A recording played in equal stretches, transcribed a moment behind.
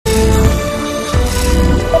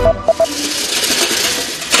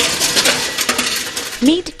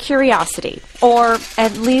Curiosity, or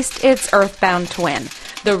at least its Earthbound twin.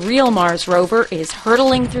 The real Mars rover is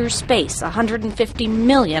hurtling through space 150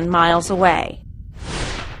 million miles away.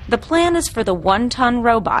 The plan is for the one-ton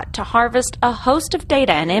robot to harvest a host of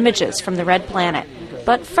data and images from the red planet.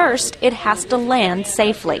 But first, it has to land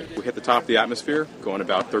safely. We hit the top of the atmosphere, going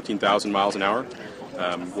about 13,000 miles an hour.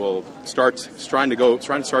 We'll start trying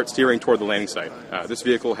to start steering toward the landing site. This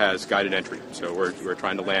vehicle has guided entry, so we're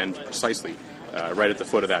trying to land precisely right at the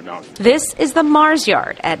foot of that mountain. This is the Mars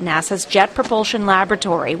Yard at NASA's Jet Propulsion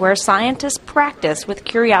Laboratory, where scientists practice with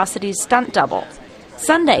Curiosity's stunt double.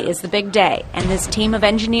 Sunday is the big day, and this team of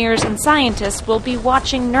engineers and scientists will be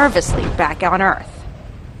watching nervously back on Earth.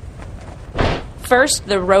 First,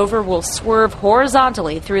 the rover will swerve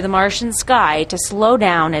horizontally through the Martian sky to slow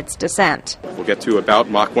down its descent. We'll get to about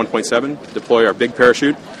Mach 1.7, deploy our big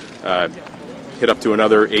parachute, hit up to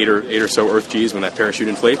another 8 or so Earth Gs when that parachute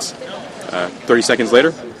inflates. 30 seconds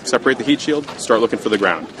later, separate the heat shield, start looking for the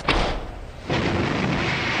ground.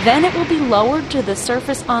 Then it will be lowered to the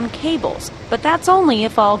surface on cables, but that's only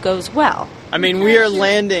if all goes well. I mean, we are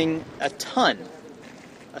landing a ton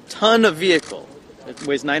of vehicle. It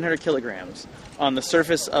weighs 900 kilograms on the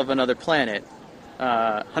surface of another planet,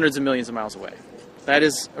 hundreds of millions of miles away. That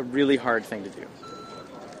is a really hard thing to do.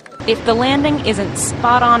 If the landing isn't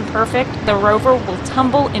spot-on perfect, the rover will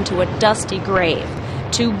tumble into a dusty grave.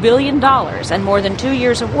 $2 billion and more than 2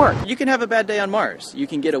 years of work. You can have a bad day on Mars. You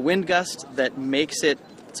can get a wind gust that makes it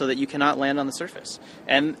so that you cannot land on the surface.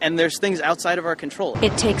 And there's things outside of our control.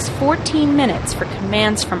 It takes 14 minutes for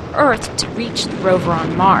commands from Earth to reach the rover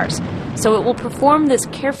on Mars. So it will perform this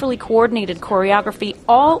carefully coordinated choreography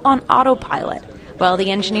all on autopilot, while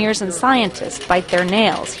the engineers and scientists bite their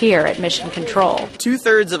nails here at Mission Control.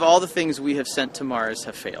 2/3 of all the things we have sent to Mars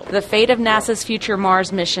have failed. The fate of NASA's future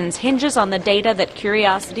Mars missions hinges on the data that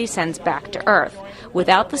Curiosity sends back to Earth.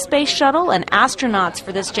 Without the space shuttle and astronauts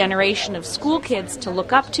for this generation of school kids to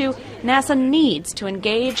look up to, NASA needs to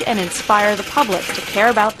engage and inspire the public to care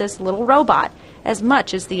about this little robot as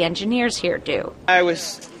much as the engineers here do. I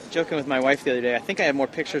was joking with my wife the other day. I think I have more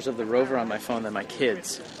pictures of the rover on my phone than my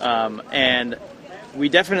kids. And we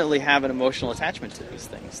definitely have an emotional attachment to these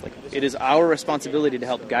things. Like, it is our responsibility to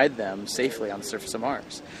help guide them safely on the surface of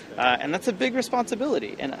Mars. And that's a big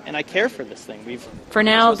responsibility, and I care for this thing. For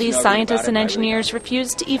now, these scientists and engineers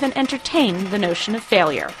refuse to even entertain the notion of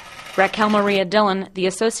failure. Raquel Maria Dillon, The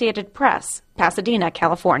Associated Press, Pasadena,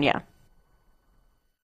 California.